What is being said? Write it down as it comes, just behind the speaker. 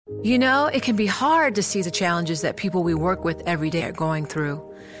You know, it can be hard to see the challenges that people we work with every day are going through.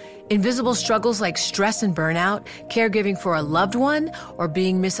 Invisible struggles like stress and burnout, caregiving for a loved one, or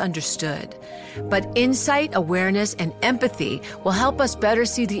being misunderstood. But insight, awareness, and empathy will help us better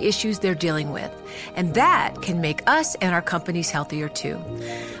see the issues they're dealing with. And that can make us and our companies healthier too.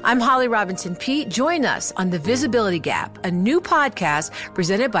 I'm Holly Robinson Peete. Join us on The Visibility Gap, a new podcast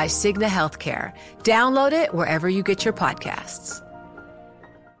presented by Cigna Healthcare. Download it wherever you get your podcasts.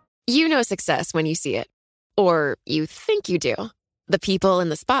 You know success when you see it. Or you think you do. The people in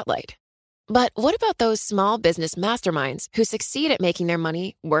the spotlight. But what about those small business masterminds who succeed at making their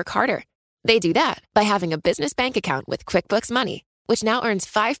money work harder? They do that by having a business bank account with QuickBooks Money, which now earns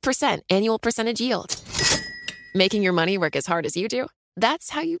 5% annual percentage yield. Making your money work as hard as you do?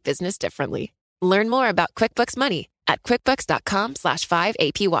 That's how you business differently. Learn more about QuickBooks Money at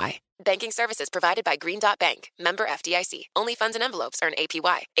quickbooks.com/5APY. Banking services provided by Green Dot Bank. Member FDIC. Only funds and envelopes earn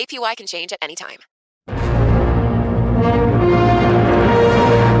APY. APY can change at any time.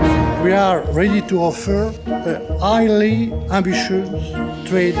 We are ready to offer a highly ambitious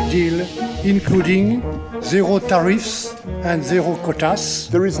trade deal, including zero tariffs and zero quotas.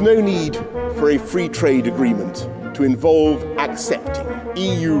 There is no need for a free trade agreement to involve accepting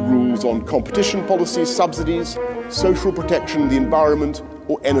EU rules on competition policy, subsidies, social protection, the environment,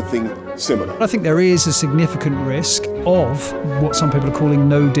 or anything similar. I think there is a significant risk of what some people are calling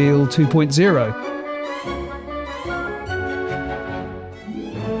no deal 2.0.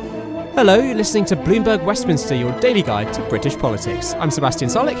 Hello, you're listening to Bloomberg Westminster, your daily guide to British politics. I'm Sebastian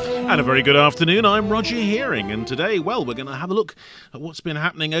Solik. And a very good afternoon, I'm Roger Hearing. And today, well, we're going to have a look at what's been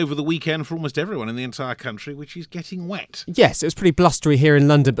happening over the weekend for almost everyone in the entire country, which is getting wet. Yes, it was pretty blustery here in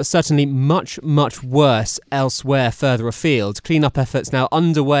London, but certainly much, much worse elsewhere further afield. Clean-up efforts now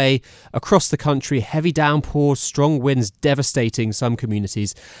underway across the country. Heavy downpours, strong winds devastating some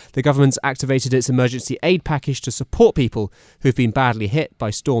communities. The government's activated its emergency aid package to support people who've been badly hit by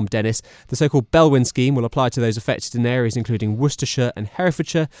Storm Dennis. The so-called Bellwyn scheme will apply to those affected in areas including Worcestershire and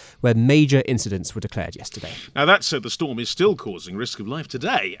Herefordshire, where major incidents were declared yesterday. Now, that said, the storm is still causing risk of life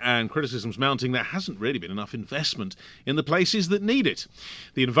today, and criticism's mounting there hasn't really been enough investment in the places that need it.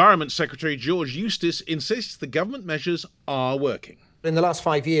 The Environment Secretary, George Eustice, insists the government measures are working. In the last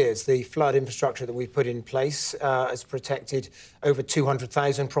 5 years, the flood infrastructure that we've put in place has protected over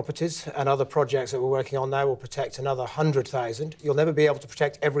 200,000 properties, and other projects that we're working on now will protect another 100,000. You'll never be able to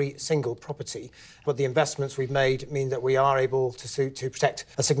protect every single property, but the investments we've made mean that we are able to protect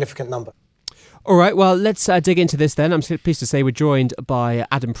a significant number. All right, well, let's dig into this then. I'm pleased to say we're joined by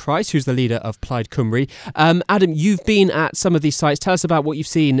Adam Price, who's the leader of Plaid Cymru. Adam, you've been at some of these sites. Tell us about what you've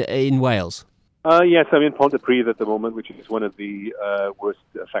seen in Wales. Yes, I'm in Pontypridd at the moment, which is one of the worst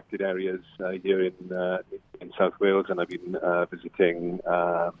affected areas here in South Wales, and I've been visiting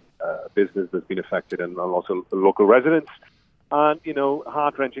a business that's been affected and also local residents. And,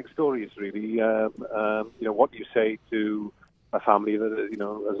 heart-wrenching stories, really. What you say to a family that,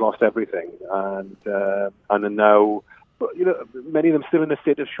 has lost everything. And now, many of them still in a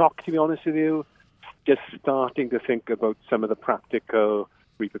state of shock, to be honest with you, just starting to think about some of the practical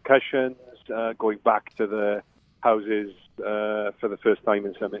repercussions. Going back to the houses for the first time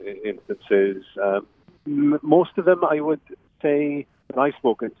in some instances. Most of them, I would say, that I've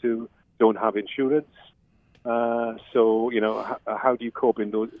spoken to, don't have insurance. So, how do you cope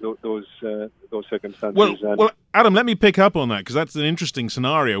in those circumstances? Well, Adam, let me pick up on that, because that's an interesting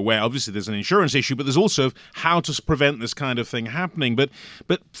scenario where obviously there's an insurance issue, but there's also how to prevent this kind of thing happening. But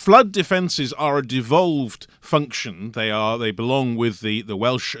flood defences are a devolved function. They belong with the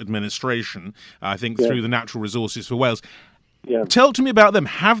Welsh administration, I think, through the Natural Resources for Wales. Yeah. Tell to me about them.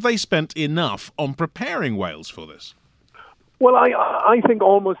 Have they spent enough on preparing Wales for this? Well, I think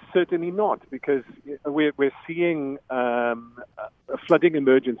almost certainly not, because we're seeing flooding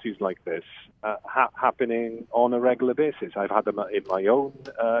emergencies like this happening on a regular basis. I've had them in my own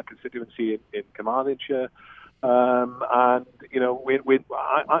constituency in Carmarthenshire, and I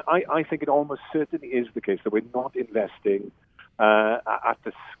think it almost certainly is the case that we're not investing at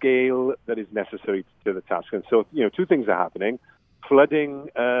the scale that is necessary to the task. And so, two things are happening. Flooding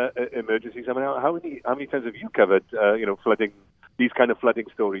emergencies. I mean, how many times have you covered, flooding, these kind of flooding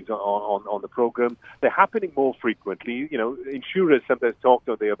stories on the program? They're happening more frequently. Insurers sometimes talk,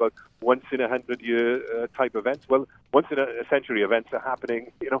 don't they, about once in 100-year type events. Well, once in a century events are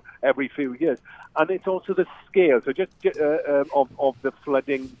happening, every few years. And it's also the scale. So just of the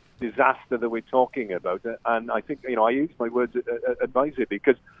flooding disaster that we're talking about. And I think, I use my words advisedly,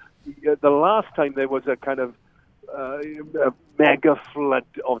 because the last time there was a kind of mega flood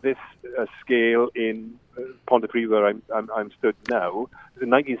of this scale in Pontypridd, where I'm stood now, in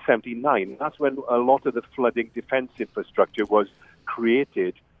 1979. That's when a lot of the flooding defence infrastructure was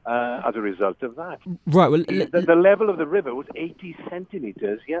created as a result of that. Right. Well, the level of the river was 80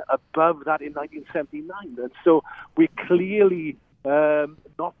 centimetres, above that in 1979. And so we're clearly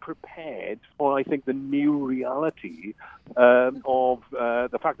not prepared for, I think, the new reality of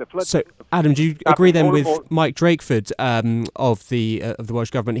the fact that floods. So, Adam, do you agree then with Mike Drakeford of the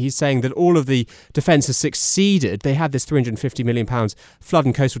Welsh Government? He's saying that all of the defence has succeeded. They had this £350 million flood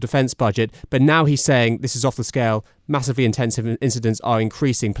and coastal defence budget, but now he's saying this is off the scale. Massively intensive incidents are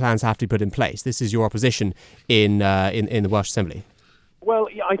increasing. Plans have to be put in place. This is your opposition in the Welsh Assembly. Well,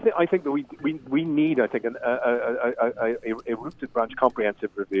 yeah, I think that we need, I think, a rooted branch comprehensive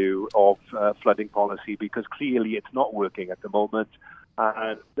review of flooding policy, because clearly it's not working at the moment.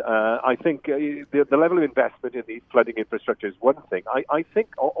 And I think the level of investment in the flooding infrastructure is one thing. I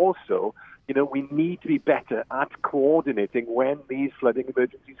think also, we need to be better at coordinating when these flooding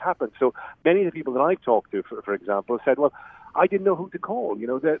emergencies happen. So many of the people that I've talked to, for example, said, well, I didn't know who to call.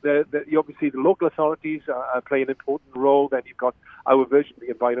 Obviously the local authorities play an important role. Then you've got our version of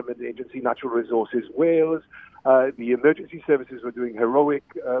the Environment Agency, Natural Resources Wales. The emergency services were doing heroic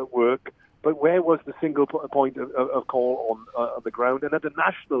work. But where was the single point of call on the ground? And at the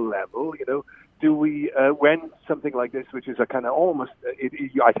national level, do we, when something like this, which is a kind of almost,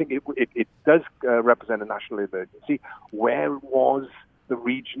 I think it does represent a national emergency, where was the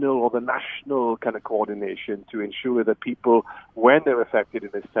regional or the national kind of coordination to ensure that people, when they're affected in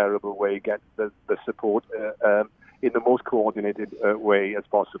this terrible way, get the support in the most coordinated way as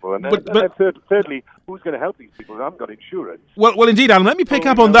possible? And thirdly, who's going to help these people who haven't got insurance? Well, indeed, Alan, let me pick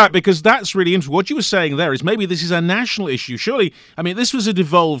up on that, because that's really interesting. What you were saying there is maybe this is a national issue. Surely, I mean, this was a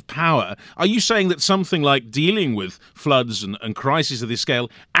devolved power. Are you saying that something like dealing with floods and crises of this scale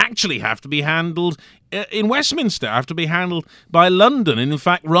actually have to be handled in Westminster, have to be handled by London, and in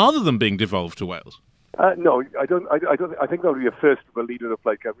fact, rather than being devolved to Wales? No, I don't. I think that would be a first of a leader of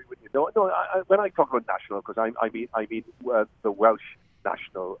Plaid Cymru. When I talk about national, because I mean the Welsh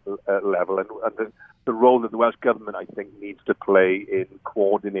national level, and the role that the Welsh government, I think, needs to play in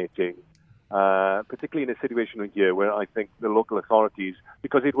coordinating, particularly in a situation like here where I think the local authorities,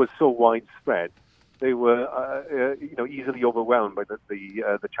 because it was so widespread, they were easily overwhelmed by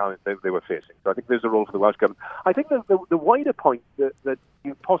the challenge they were facing. So I think there's a role for the Welsh government. I think the wider point that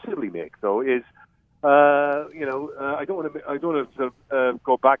you possibly make, though, is I don't want to sort of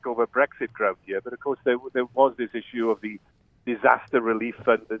go back over Brexit ground here, but of course there was this issue of the disaster relief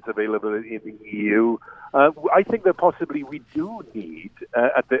fund that's available in the EU. I think that possibly we do need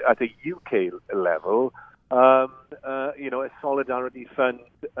at a UK level, a solidarity fund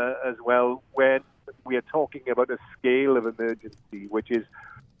as well, when we are talking about a scale of emergency which is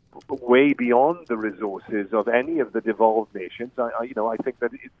way beyond the resources of any of the devolved nations. I think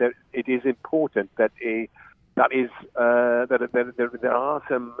that it is important that there are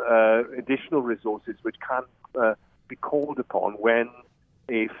some additional resources which can be called upon when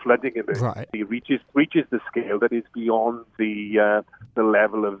a flooding emergency reaches the scale that is beyond the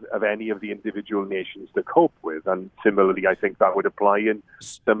level of any of the individual nations to cope with. And similarly, I think that would apply in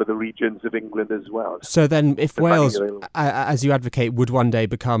some of the regions of England as well. So then, if Wales, as you advocate, would one day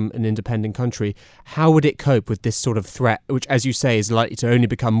become an independent country, how would it cope with this sort of threat, which, as you say, is likely to only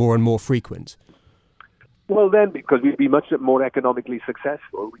become more and more frequent? Well, then, because we'd be much more economically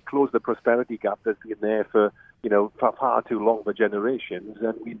successful, we close the prosperity gap that's been there for far too long, for generations,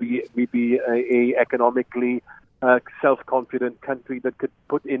 and we'd be a economically self-confident country that could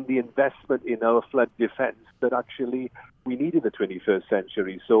put in the investment in our flood defence that actually we need in the 21st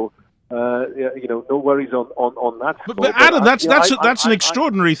century. So, no worries on that. But Adam, that's an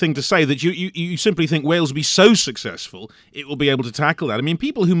extraordinary thing to say, that you simply think Wales will be so successful it will be able to tackle that. I mean,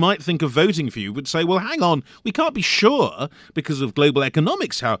 people who might think of voting for you would say, well, hang on, we can't be sure because of global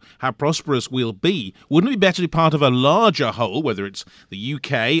economics how prosperous we'll be. Wouldn't it be better to be part of a larger whole, whether it's the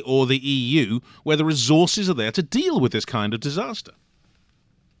UK or the EU, where the resources are there to deal with this kind of disaster?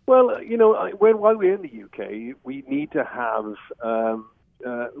 Well, while we're in the UK, we need to have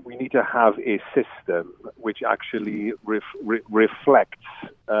a system which actually reflects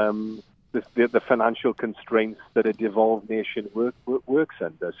the financial constraints that a devolved nation works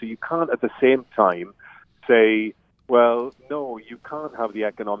under. So you can't at the same time say, well, no, you can't have the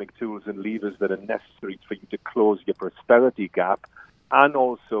economic tools and levers that are necessary for you to close your prosperity gap, and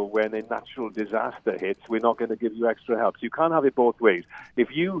also when a natural disaster hits, we're not going to give you extra help. So you can't have it both ways.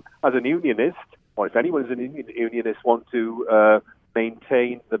 If you, as an unionist, or if anyone is an unionist, want to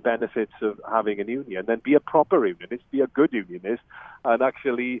maintain the benefits of having a union, then be a proper unionist, be a good unionist, and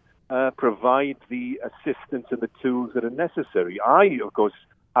actually provide the assistance and the tools that are necessary. I, of course,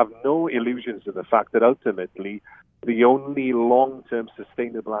 have no illusions of the fact that ultimately the only long-term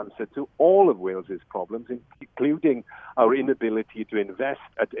sustainable answer to all of Wales's problems, including our inability to invest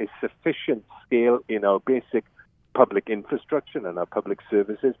at a sufficient scale in our basic public infrastructure and our public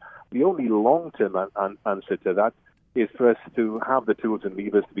services, the only long-term answer to that is for us to have the tools and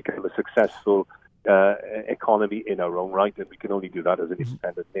levers to become a successful economy in our own right, and we can only do that as an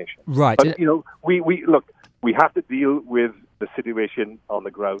independent nation. Right. But, we have to deal with the situation on the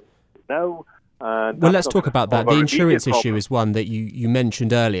ground now. Well, let's talk about that. The insurance issue is one that you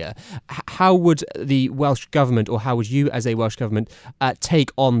mentioned earlier. How would the Welsh Government, or how would you as a Welsh Government,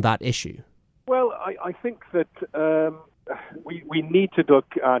 take on that issue? Well, I think that we need to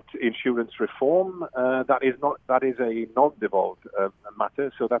look at insurance reform. That is a non-devolved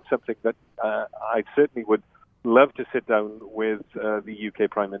matter, so that's something that I certainly would love to sit down with the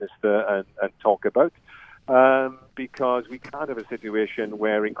UK Prime Minister and talk about. Because we can't have a situation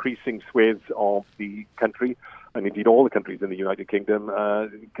where increasing swathes of the country, and indeed all the countries in the United Kingdom,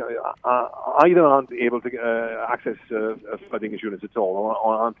 either aren't able to access flooding insurance at all,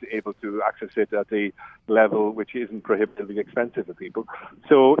 or aren't able to access it at a level which isn't prohibitively expensive for people.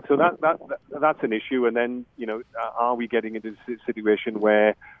 So that's an issue. And then, are we getting into a situation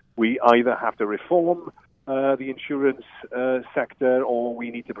where we either have to reform the insurance sector, or we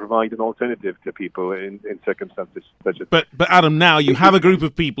need to provide an alternative to people in circumstances such as... But Adam, now you have a group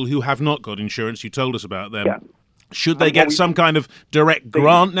of people who have not got insurance. You told us about them. Yeah. Should they get some kind of direct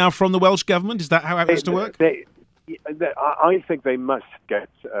grant now from the Welsh Government? Is that how it has to work? I think they must get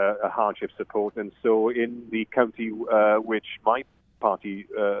a hardship support, and so in the county which my party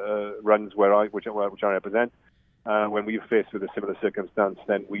runs, which I represent, when we were faced with a similar circumstance,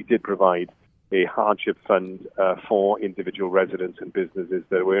 then we did provide a hardship fund for individual residents and businesses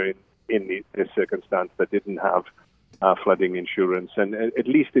that were in this circumstance that didn't have flooding insurance. And at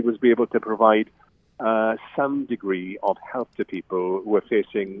least it was able to provide some degree of help to people who are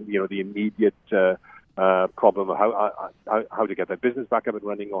facing, the immediate problem of how to get their business back up and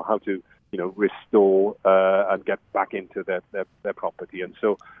running, or how to, restore and get back into their property. And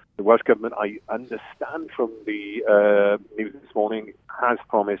so the Welsh Government, I understand from the news this morning, has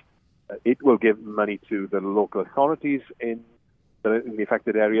promised it will give money to the local authorities in the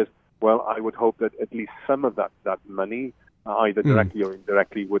affected areas. Well, I would hope that at least some of that money, either directly or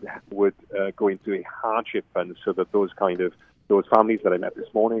indirectly, would go into a hardship fund, so that those families that I met this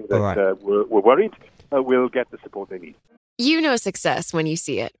morning that were worried will get the support they need. You know success when you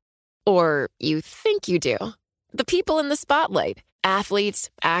see it. Or you think you do. The people in the spotlight. Athletes,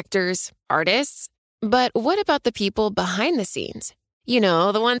 actors, artists. But what about the people behind the scenes?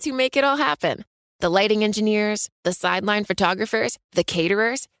 The ones who make it all happen. The lighting engineers, the sideline photographers, the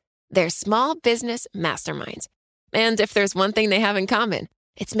caterers. They're small business masterminds. And if there's one thing they have in common,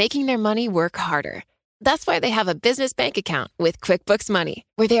 it's making their money work harder. That's why they have a business bank account with QuickBooks Money,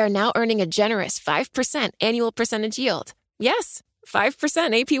 where they are now earning a generous 5% annual percentage yield. Yes,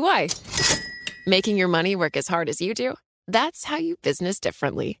 5% APY. Making your money work as hard as you do? That's how you business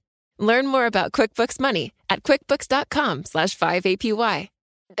differently. Learn more about QuickBooks Money at quickbooks.com/5APY.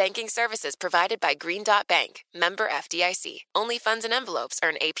 Banking services provided by Green Dot Bank. Member FDIC. Only funds and envelopes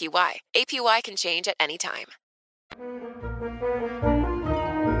earn APY. APY can change at any time.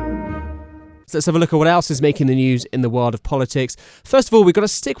 So let's have a look at what else is making the news in the world of politics. First of all, we've got to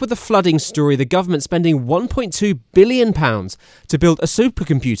stick with the flooding story. The government spending £1.2 billion to build a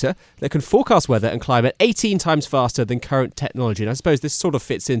supercomputer that can forecast weather and climate 18 times faster than current technology. And I suppose this sort of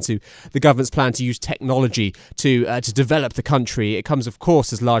fits into the government's plan to use technology to develop the country. It comes, of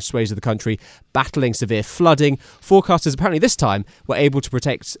course, as large swathes of the country battling severe flooding. Forecasters apparently this time were able to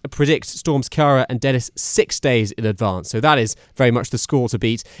predict storms Ciara and Dennis 6 days in advance. So that is very much the score to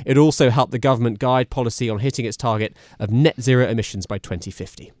beat. It also helped the government guide policy on hitting its target of net zero emissions by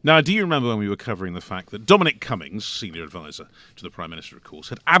 2050. Now, do you remember when we were covering the fact that Dominic Cummings, senior advisor to the Prime Minister, of course,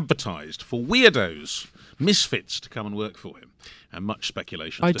 had advertised for weirdos, misfits, to come and work for him? And much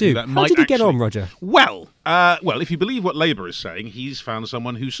speculation. I do. How did he get on, Roger? Well, if you believe what Labour is saying, he's found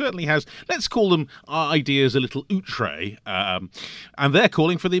someone who certainly has, let's call them ideas a little outre, and they're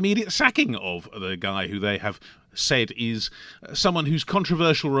calling for the immediate sacking of the guy who they have said is someone whose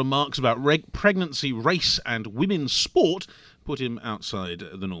controversial remarks about pregnancy, race and women's sport put him outside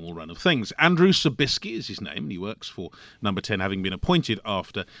the normal run of things. Andrew Sabisky is his name, and he works for Number 10, having been appointed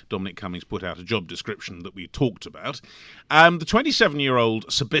after Dominic Cummings put out a job description that we talked about. The 27-year-old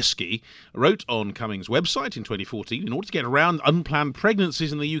Sabisky wrote on Cummings' website in 2014, in order to get around unplanned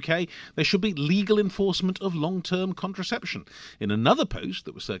pregnancies in the UK, there should be legal enforcement of long-term contraception. In another post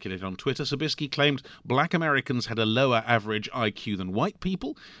that was circulated on Twitter, Sabisky claimed black Americans had a lower average IQ than white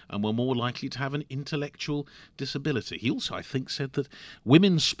people and were more likely to have an intellectual disability. He also, I think, said that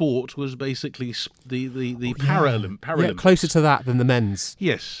women's sport was basically the Paralympics. Yeah, closer to that than the men's.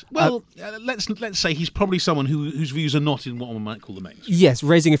 Yes. Well, let's say he's probably someone whose views are not in what one might call the mainstream. Yes,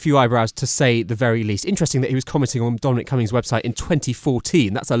 raising a few eyebrows to say the very least. Interesting that he was commenting on Dominic Cummings' website in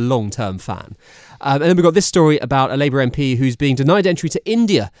 2014. That's a long-term fan. And then we've got this story about a Labour MP who's being denied entry to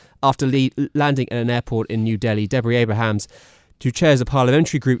India after landing at an airport in New Delhi. Deborah Abrahams, who chairs a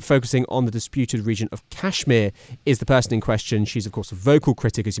parliamentary group focusing on the disputed region of Kashmir, is the person in question. She's, of course, a vocal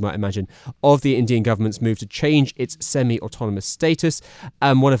critic, as you might imagine, of the Indian government's move to change its semi-autonomous status.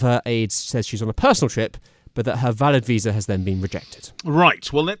 One of her aides says she's on a personal trip, but that her valid visa has then been rejected.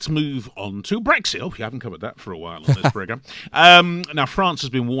 Right, well, let's move on to Brexit. Oh, we haven't covered that for a while on this programme. Now, France has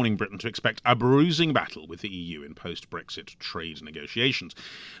been warning Britain to expect a bruising battle with the EU in post-Brexit trade negotiations.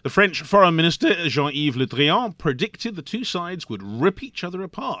 The French Foreign Minister, Jean-Yves Le Drian, predicted the two sides would rip each other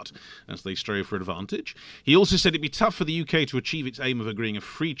apart as they strove for advantage. He also said it'd be tough for the UK to achieve its aim of agreeing a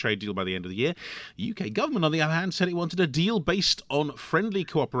free trade deal by the end of the year. The UK government, on the other hand, said it wanted a deal based on friendly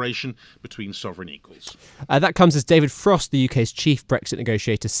cooperation between sovereign equals. That comes as David Frost, the UK's chief Brexit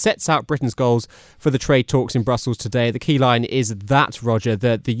negotiator, sets out Britain's goals for the trade talks in Brussels today. The key line is that, Roger,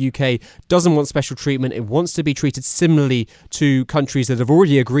 that the UK doesn't want special treatment. It wants to be treated similarly to countries that have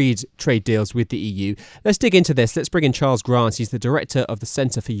already agreed trade deals with the EU. Let's dig into this. Let's bring in Charles Grant. He's the director of the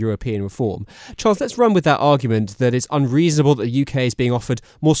Centre for European Reform. Charles, let's run with that argument that it's unreasonable that the UK is being offered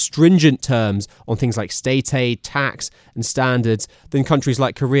more stringent terms on things like state aid, tax and standards than countries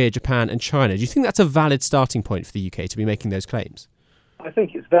like Korea, Japan and China. Do you think that's a valid starting point for the UK to be making those claims? I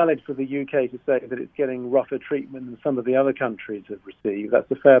think it's valid for the UK to say that it's getting rougher treatment than some of the other countries have received. That's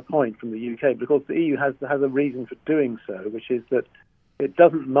a fair point from the UK, because the EU has a reason for doing so, which is that it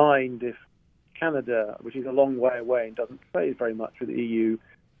doesn't mind if Canada, which is a long way away and doesn't trade very much with the EU,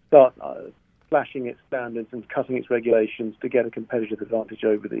 starts slashing its standards and cutting its regulations to get a competitive advantage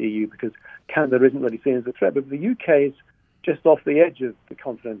over the EU, because Canada isn't really seen as a threat. But the UK is just off the edge of the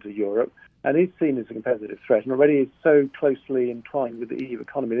continent of Europe and is seen as a competitive threat, and already is so closely entwined with the EU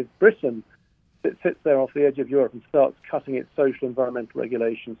economy. If Britain sits there off the edge of Europe and starts cutting its social environmental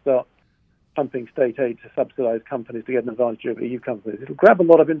regulations, starts pumping state aid to subsidise companies to get an advantage over EU companies, it'll grab a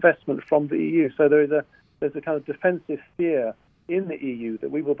lot of investment from the EU. So there's a kind of defensive fear in the EU that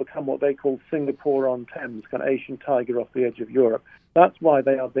we will become what they call Singapore-on-Thames, kind of Asian tiger off the edge of Europe. That's why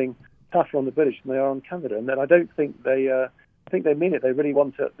they are being tougher on the British than they are on Canada. And then I don't think I think they mean it. They really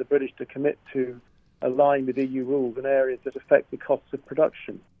want the British to commit to align with EU rules in areas that affect the costs of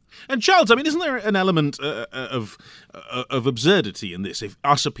production. And Charles, I mean, isn't there an element of absurdity in this? If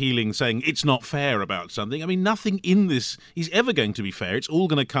us appealing, saying it's not fair about something, I mean, nothing in this is ever going to be fair. It's all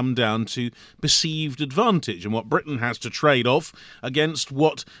going to come down to perceived advantage and what Britain has to trade off against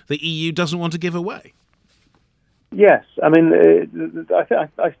what the EU doesn't want to give away. Yes, I mean,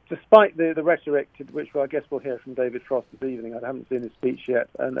 I despite the rhetoric, which I guess we'll hear from David Frost this evening, I haven't seen his speech yet,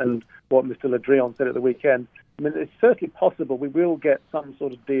 and what Mr. Le Drian said at the weekend, I mean, it's certainly possible we will get some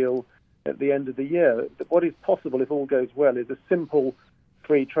sort of deal at the end of the year. What is possible, if all goes well, is a simple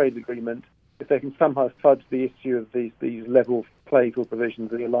free trade agreement. If they can somehow fudge the issue of these level play field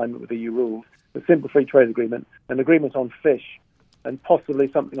provisions, the alignment with EU rules, a simple free trade agreement, an agreement on fish, and possibly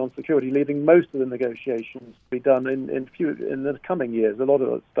something on security, leaving most of the negotiations to be done in the coming years. A lot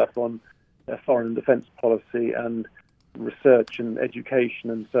of stuff on foreign and defence policy and research and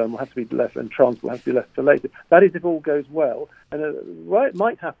education and so on will have to be left, and transport will have to be left for later. That is if all goes well. And what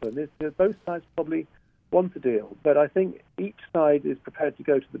might happen is that both sides probably want a deal, but I think each side is prepared to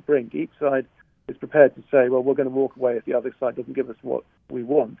go to the brink. Each side is prepared to say, well, we're going to walk away if the other side doesn't give us what we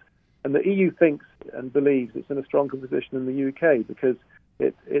want. And the EU thinks and believes it's in a stronger position than the UK, because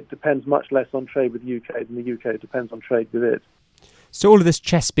it depends much less on trade with the UK than the UK depends on trade with it. So all of this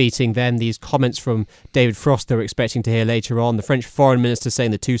chest beating then, these comments from David Frost that we're expecting to hear later on, the French foreign minister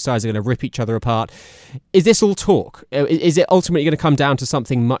saying the two sides are going to rip each other apart. Is this all talk? Is it ultimately going to come down to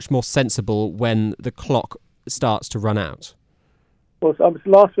something much more sensible when the clock starts to run out? Well,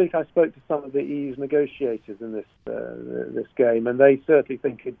 last week I spoke to some of the EU's negotiators in this game, and they certainly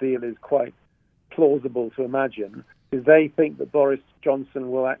think a deal is quite plausible to imagine, because they think that Boris Johnson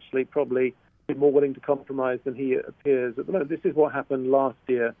will actually probably more willing to compromise than he appears at the moment. This is what happened last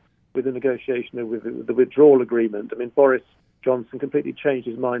year with the negotiation with the withdrawal agreement. I mean, Boris Johnson completely changed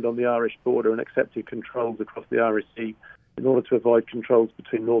his mind on the Irish border and accepted controls across the Irish Sea in order to avoid controls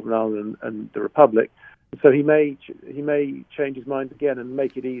between Northern Ireland and the Republic. So he may change his mind again and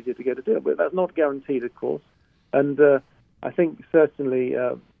make it easier to get a deal. But that's not guaranteed, of course. And I think certainly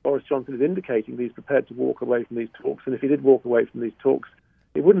Boris Johnson is indicating that he's prepared to walk away from these talks. And if he did walk away from these talks,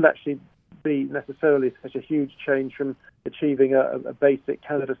 it wouldn't actually be necessarily such a huge change from achieving a basic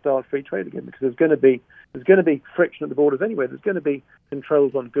Canada-style free trade agreement, because there's going to be friction at the borders anyway. There's going to be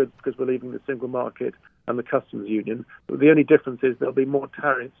controls on goods because we're leaving the single market and the customs union. But the only difference is there'll be more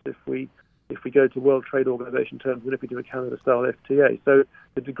tariffs if we go to World Trade Organization terms than if we do a Canada-style FTA. So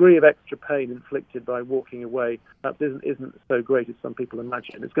the degree of extra pain inflicted by walking away perhaps isn't so great as some people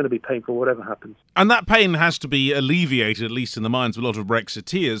imagine. It's going to be painful whatever happens. And that pain has to be alleviated, at least in the minds of a lot of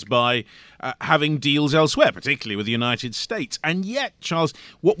Brexiteers, by having deals elsewhere, particularly with the United States. And yet, Charles,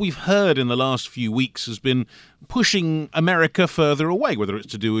 what we've heard in the last few weeks has been pushing America further away, whether it's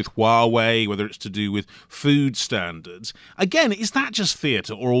to do with Huawei, whether it's to do with food standards. Again, is that just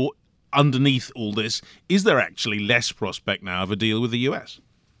theatre, or underneath all this, is there actually less prospect now of a deal with the US?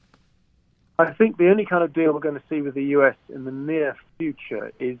 I think the only kind of deal we're going to see with the US in the near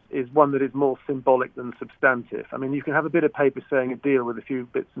future is one that is more symbolic than substantive. I mean, you can have a bit of paper saying a deal with a few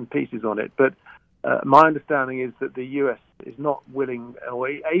bits and pieces on it, but my understanding is that the US is not willing or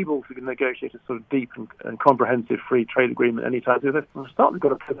able to negotiate a sort of deep and comprehensive free trade agreement anytime soon. They've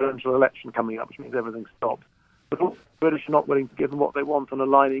got a presidential election coming up, which means everything stops. But also the British are not willing to give them what they want on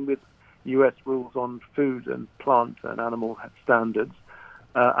aligning with US rules on food and plant and animal standards,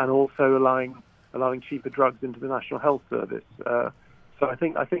 and also allowing cheaper drugs into the National Health Service. So I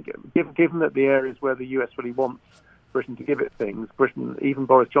think given that the areas where the US really wants Britain to give it things, Britain, even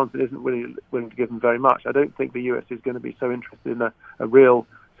Boris Johnson, isn't really willing to give them very much. I don't think the US is going to be so interested in a real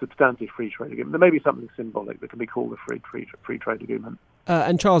substantive free trade agreement. There may be something symbolic that can be called a free trade agreement.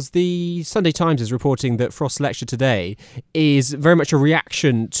 And Charles, the Sunday Times is reporting that Frost's lecture today is very much a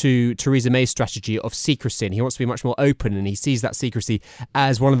reaction to Theresa May's strategy of secrecy, and he wants to be much more open, and he sees that secrecy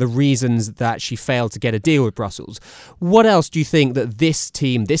as one of the reasons that she failed to get a deal with Brussels. What else do you think that this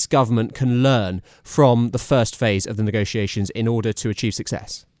team, this government, can learn from the first phase of the negotiations in order to achieve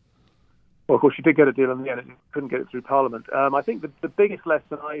success? Well, of course, she did get a deal in the end. It couldn't get it through Parliament. I think the biggest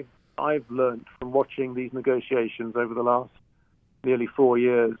lesson I've learned from watching these negotiations over the last nearly 4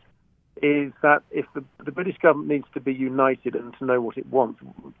 years is that if the British government needs to be united and to know what it wants.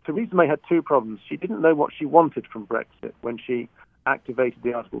 Theresa May had two problems. She didn't know what she wanted from Brexit when she activated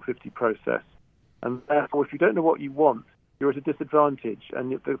the Article 50 process. And therefore, if you don't know what you want, you're at a disadvantage.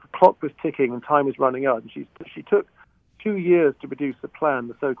 And the clock was ticking and time was running out. And she took 2 years to produce a plan,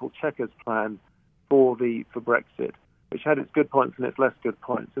 the so-called Chequers plan, for Brexit, which had its good points and its less good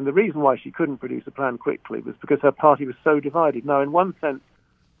points. And the reason why she couldn't produce a plan quickly was because her party was so divided. Now, in one sense,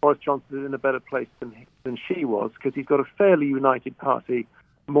 Boris Johnson is in a better place than she was, because he's got a fairly united party,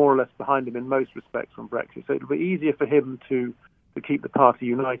 more or less behind him in most respects on Brexit. So it'll be easier for him to keep the party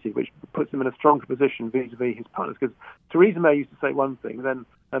united, which puts him in a stronger position vis-a-vis his partners. Because Theresa May used to say one thing, then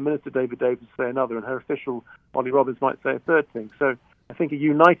her Minister David Davis would say another, and her official, Ollie Robbins, might say a third thing. So I think a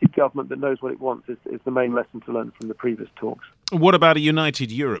united government that knows what it wants is the main lesson to learn from the previous talks. What about a united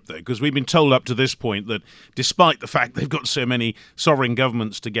Europe, though? Because we've been told up to this point that despite the fact they've got so many sovereign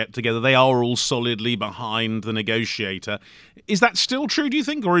governments to get together, they are all solidly behind the negotiator. Is that still true, do you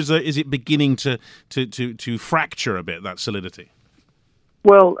think, or is it beginning to fracture a bit, that solidity?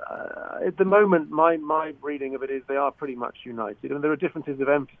 Well, at the moment, my reading of it is they are pretty much united. I mean, there are differences of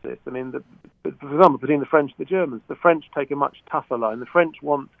emphasis. I mean, for example, between the French and the Germans, the French take a much tougher line. The French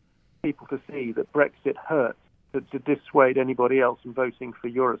want people to see that Brexit hurts, to dissuade anybody else from voting for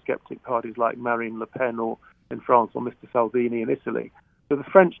Eurosceptic parties like Marine Le Pen or in France or Mr. Salvini in Italy. So the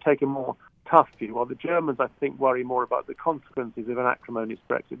French take a more tough view, while the Germans, I think, worry more about the consequences of an acrimonious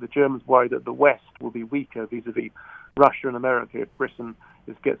Brexit. The Germans worry that the West will be weaker vis-a-vis Russia and America if Britain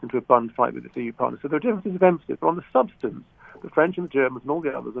gets into a bun fight with its EU partners. So there are differences of emphasis, but on the substance, the French and the Germans and all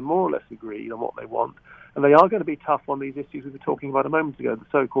the others are more or less agreed on what they want, and they are going to be tough on these issues we were talking about a moment ago, the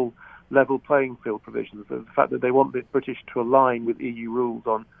so-called level playing field provisions, the fact that they want the British to align with EU rules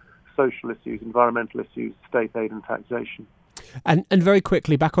on social issues, environmental issues, state aid and taxation. And very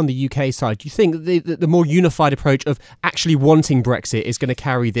quickly, back on the UK side, do you think the more unified approach of actually wanting Brexit is going to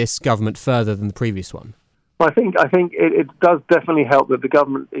carry this government further than the previous one? Well, I think it does definitely help that the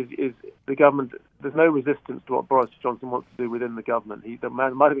government is the government. There's no resistance to what Boris Johnson wants to do within the government. There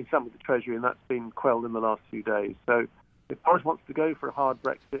might have been some with the Treasury, and that's been quelled in the last few days. So if Boris wants to go for a hard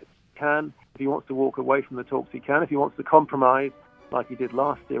Brexit, can. If he wants to walk away from the talks, he can. If he wants to compromise, like he did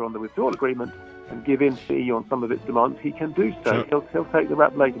last year on the withdrawal agreement, and give in to the EU on some of its demands, he can do so. Sure. He'll take the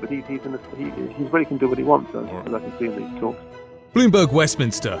rap later, but he really can do what he wants, as I can see in these talks. Bloomberg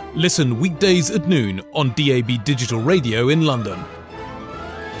Westminster. Listen weekdays at noon on DAB Digital Radio in London.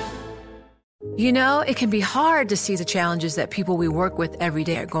 You know, it can be hard to see the challenges that people we work with every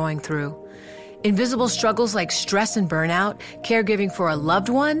day are going through. Invisible struggles like stress and burnout, caregiving for a loved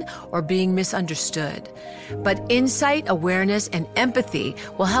one, or being misunderstood. But insight, awareness, and empathy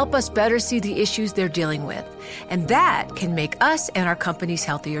will help us better see the issues they're dealing with. And that can make us and our companies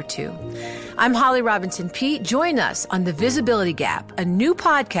healthier too. I'm Holly Robinson Peete. Join us on The Visibility Gap, a new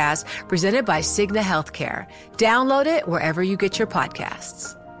podcast presented by Cigna Healthcare. Download it wherever you get your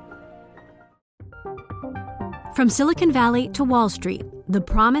podcasts. From Silicon Valley to Wall Street, the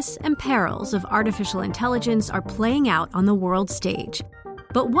promise and perils of artificial intelligence are playing out on the world stage.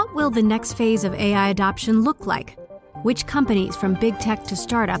 But what will the next phase of AI adoption look like? Which companies, from big tech to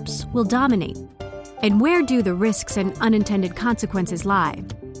startups, will dominate? And where do the risks and unintended consequences lie?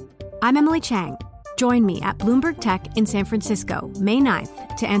 I'm Emily Chang. Join me at Bloomberg Tech in San Francisco, May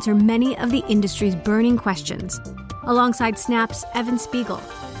 9th, to answer many of the industry's burning questions, alongside Snap's Evan Spiegel,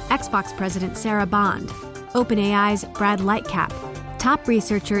 Xbox President Sarah Bond, OpenAI's Brad Lightcap, top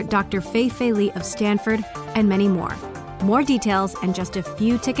researcher Dr. Fei-Fei Li of Stanford, and many more. More details and just a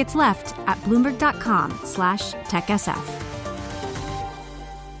few tickets left at Bloomberg.com/TechSF.